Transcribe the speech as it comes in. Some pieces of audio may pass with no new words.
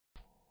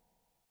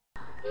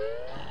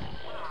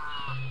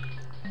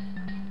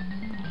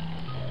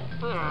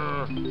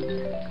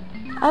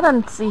I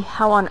don't see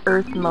how on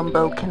earth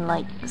Mumbo can,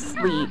 like,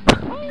 sleep,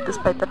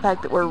 despite the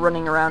fact that we're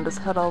running around his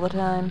head all the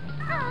time.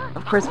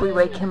 Of course we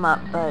wake him up,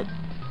 but...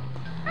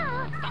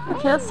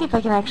 Okay, let's see if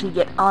I can actually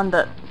get on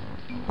the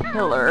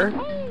pillar.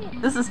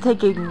 This is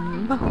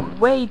taking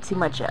way too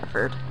much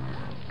effort.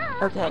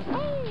 Okay.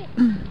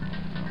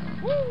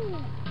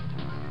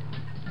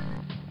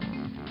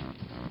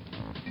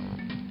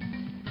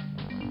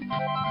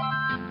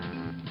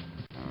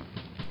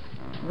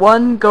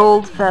 One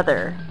gold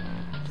feather.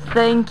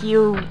 Thank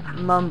you,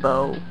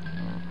 Mumbo.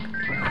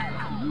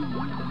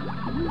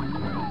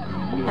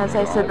 As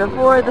I said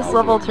before, this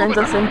level turns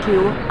us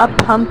into a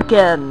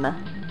pumpkin.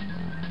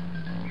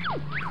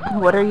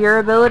 What are your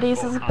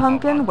abilities as a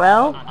pumpkin?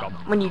 Well,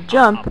 when you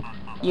jump,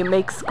 you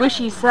make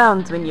squishy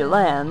sounds when you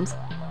land,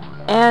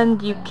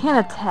 and you can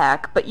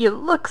attack, but you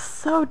look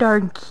so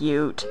darn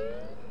cute.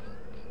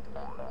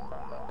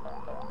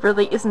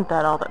 Really, isn't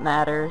that all that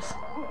matters?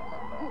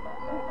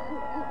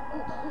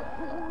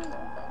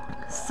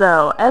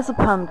 So, as a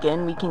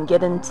pumpkin, we can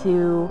get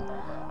into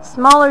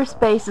smaller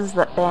spaces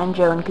that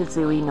Banjo and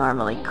Kazooie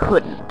normally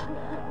couldn't.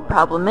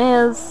 Problem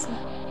is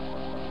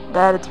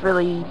that it's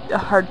really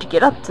hard to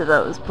get up to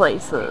those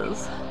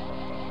places.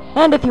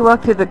 And if you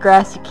walk through the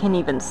grass, you can't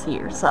even see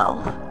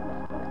yourself.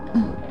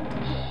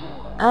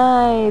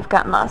 I've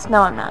gotten lost.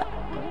 No, I'm not.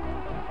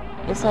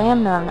 Yes, I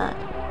am. No, I'm not.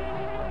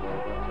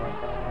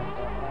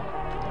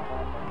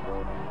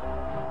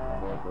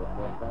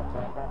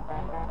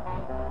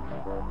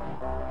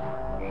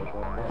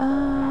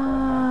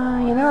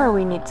 You know where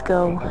we need to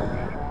go?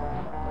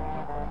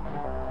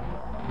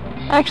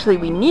 Actually,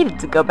 we needed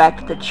to go back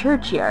to the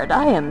churchyard.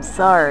 I am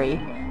sorry.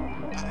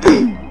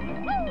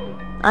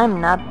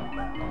 I'm not...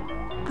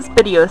 This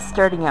video is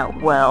starting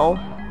out well.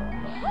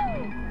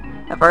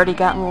 I've already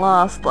gotten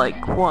lost,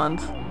 like,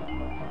 once.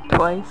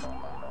 Twice.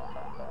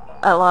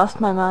 I lost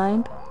my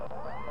mind.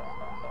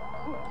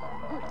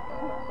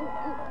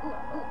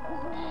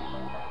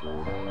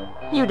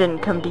 You didn't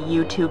come to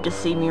YouTube to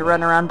see me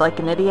run around like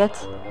an idiot.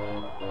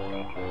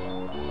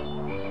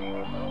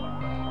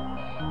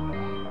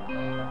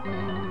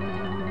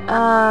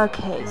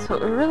 Okay, so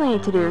what we really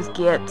need to do is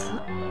get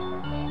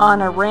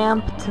on a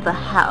ramp to the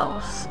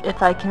house,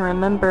 if I can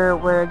remember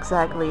where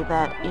exactly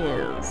that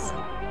is.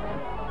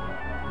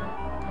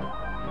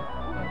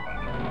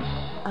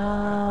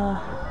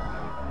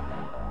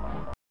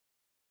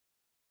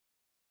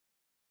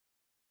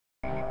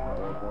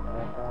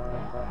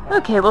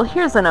 Okay, well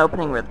here's an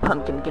opening where the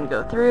pumpkin can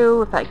go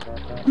through, if I can...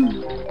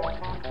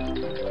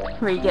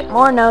 where you get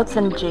more notes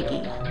and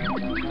Jiggy.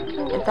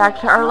 In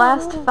fact, our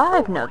last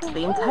 5 notes of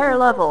the entire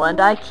level, and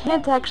I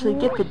can't actually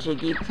get the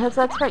Jiggy because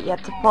that's right, you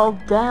have to fall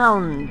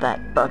down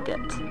that bucket.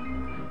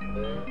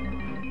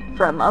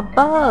 From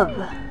above.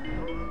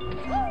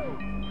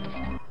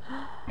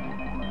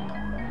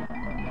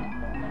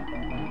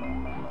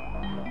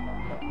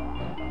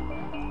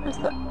 Where's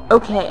the...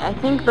 Okay, I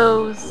think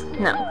those...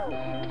 No.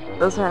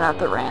 Those are not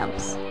the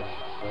ramps.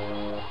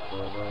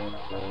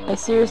 I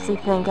seriously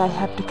think I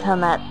have to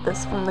come at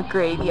this from the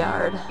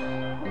graveyard.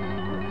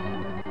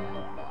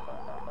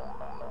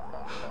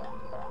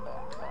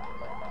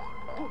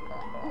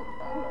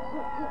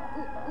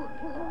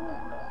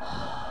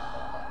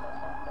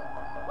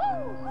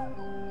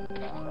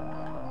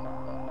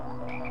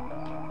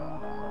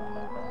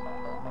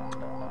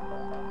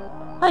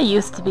 I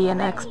used to be an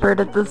expert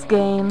at this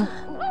game.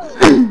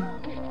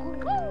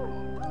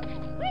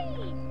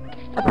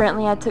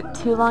 Apparently I took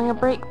too long a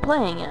break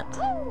playing it.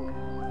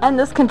 And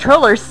this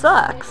controller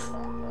sucks!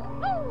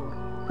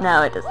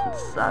 No, it doesn't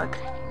suck.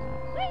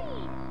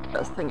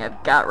 Best thing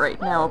I've got right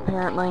now,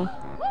 apparently.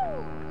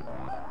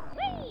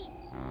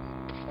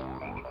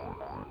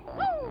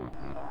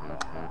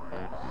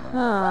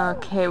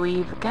 Okay,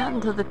 we've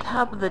gotten to the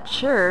top of the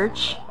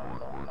church.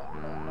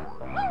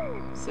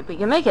 See if we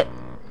can make it.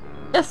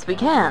 Yes, we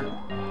can!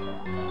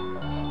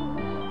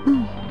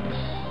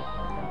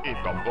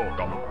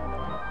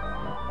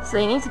 So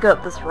you need to go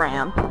up this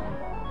ramp.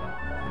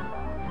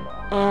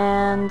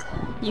 And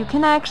you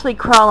can actually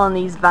crawl on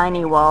these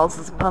viney walls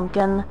as a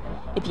pumpkin.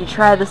 If you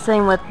try the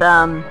same with,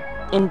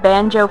 in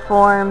Banjo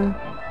form,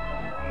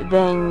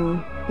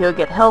 then you'll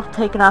get health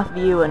taken off of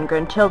you and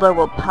Gruntilda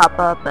will pop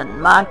up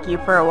and mock you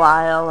for a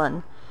while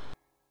and...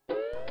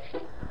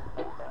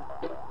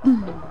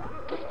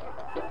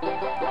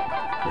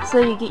 So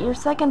you get your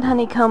second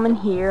honeycomb in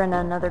here and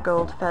another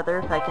gold feather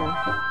if I can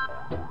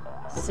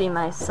see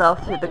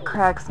myself through the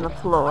cracks in the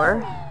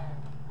floor.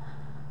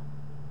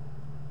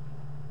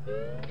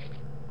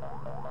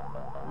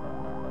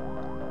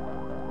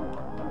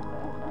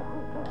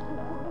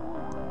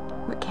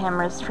 The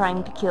camera's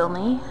trying to kill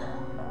me.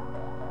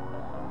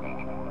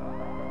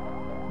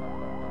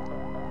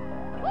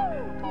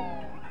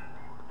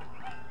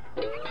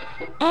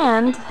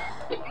 And,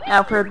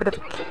 now for a bit of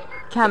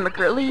comic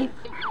relief,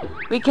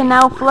 we can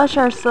now flush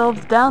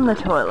ourselves down the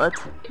toilet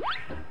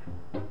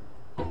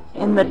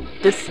in the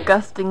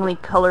disgustingly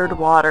colored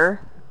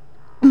water.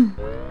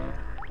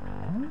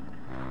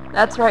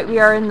 That's right, we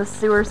are in the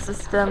sewer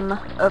system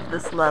of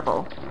this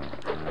level.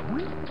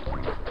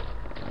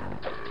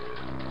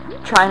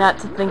 Try not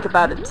to think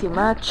about it too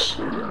much.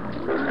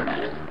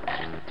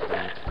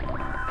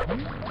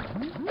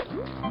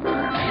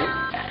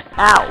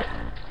 Ow!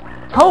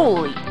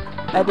 Holy!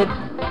 I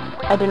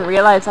didn't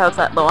realize I was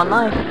that low on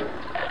life.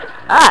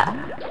 Ah!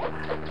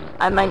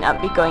 I might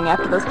not be going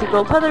after those 2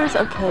 gold feathers.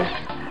 Okay.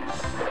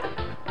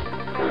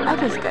 I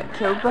just got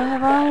killed by a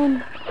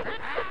vine.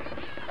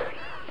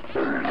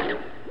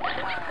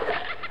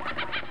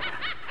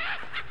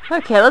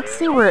 Okay, let's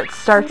see where it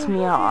starts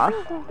me off.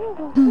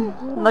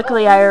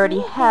 Luckily, I already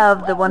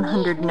have the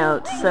 100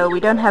 notes, so we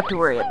don't have to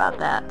worry about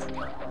that.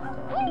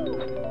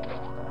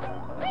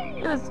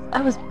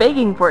 I was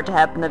begging for it to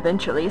happen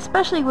eventually,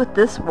 especially with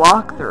this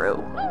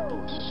walkthrough.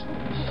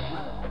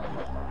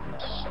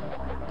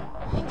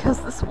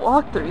 Because this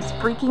walkthrough is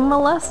freaking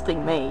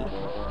molesting me.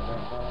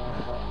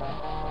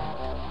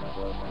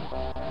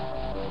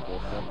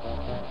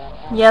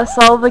 Yes,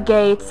 all the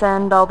gates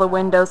and all the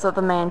windows of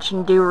the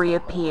mansion do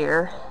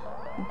reappear,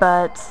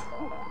 but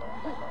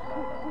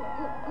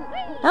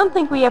I don't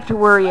think we have to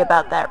worry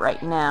about that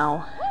right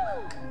now.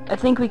 I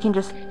think we can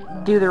just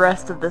do the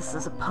rest of this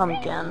as a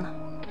pumpkin.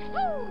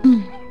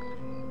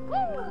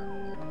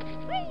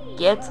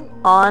 Get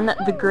on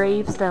the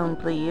gravestone,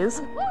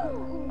 please.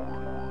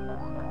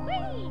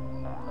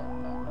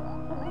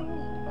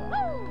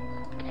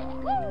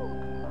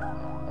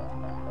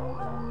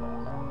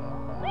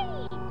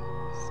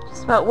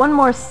 Just about one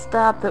more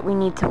stop that we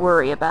need to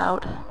worry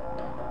about.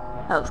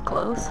 That was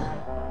close.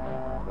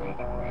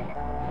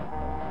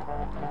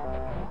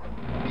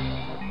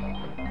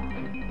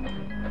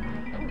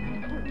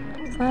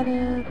 Is that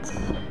it?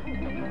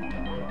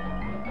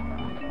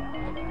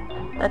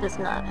 That is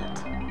not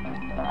it.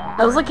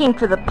 I was looking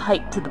for the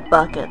pipe to the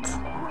bucket.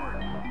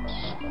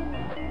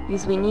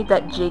 Because we need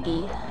that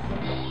jiggy.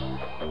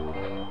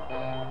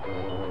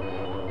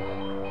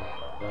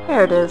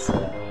 There it is.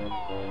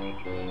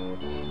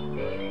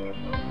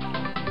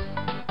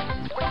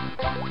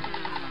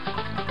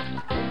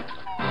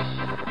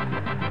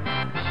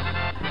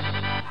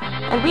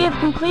 And we have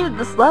completed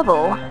this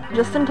level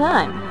just in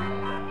time.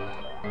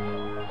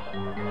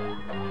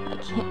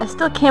 I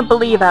still can't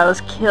believe I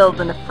was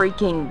killed in a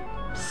freaking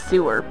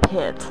sewer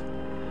pit.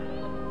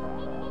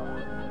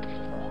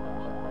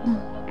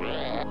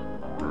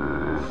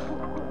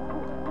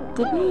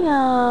 Did we,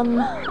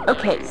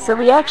 okay, so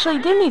we actually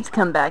do need to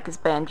come back as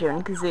Banjo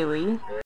and Kazooie.